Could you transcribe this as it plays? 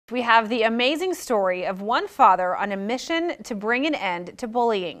We have the amazing story of one father on a mission to bring an end to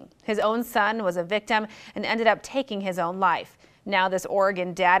bullying. His own son was a victim and ended up taking his own life. Now this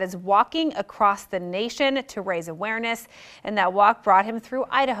Oregon dad is walking across the nation to raise awareness, and that walk brought him through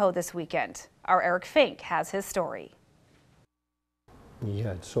Idaho this weekend. Our Eric Fink has his story. He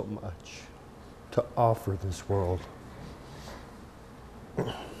had so much to offer this world.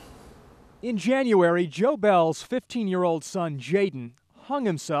 In January, Joe Bell's 15-year-old son, Jadin, hung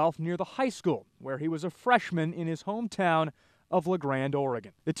himself near the high school where he was a freshman in his hometown of La Grande,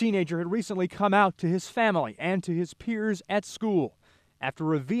 Oregon. The teenager had recently come out to his family and to his peers at school. After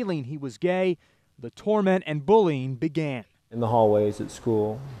revealing he was gay, the torment and bullying began. In the hallways at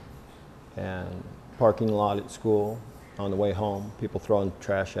school and parking lot at school, on the way home, people throwing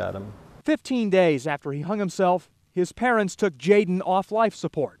trash at him. 15 days after he hung himself, his parents took Jadin off life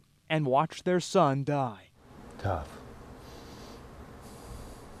support and watched their son die. Tough.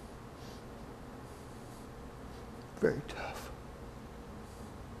 Very tough.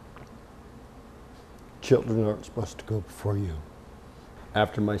 Children aren't supposed to go before you.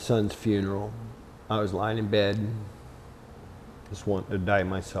 After my son's funeral, I was lying in bed, just wanting to die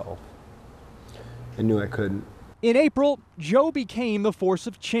myself. I knew I couldn't. In April, Joe became the force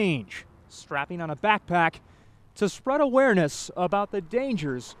of change, strapping on a backpack to spread awareness about the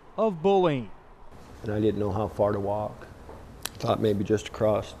dangers of bullying. And I didn't know how far to walk. Thought maybe just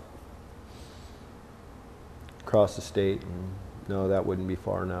across the state, and no, that wouldn't be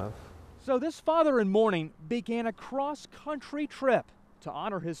far enough. So this father in mourning began a cross-country trip to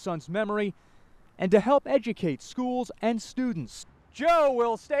honor his son's memory and to help educate schools and students. Joe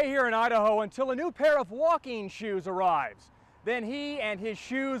will stay here in Idaho until a new pair of walking shoes arrives. Then he and his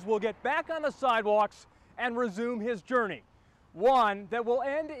shoes will get back on the sidewalks and resume his journey. One that will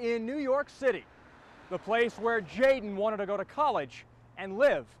end in New York City, the place where Jadin wanted to go to college and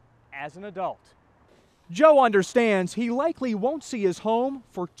live as an adult. Joe understands he likely won't see his home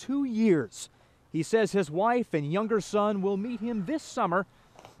for 2 years. He says his wife and younger son will meet him this summer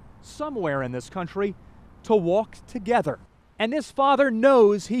somewhere in this country to walk together. And this father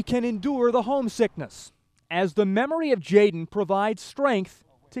knows he can endure the homesickness, as the memory of Jadin provides strength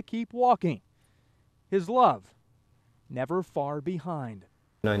to keep walking. His love never far behind.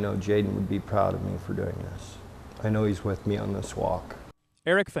 And I know Jadin would be proud of me for doing this. I know he's with me on this walk.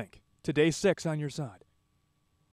 Eric Fink, Today 6 on your side.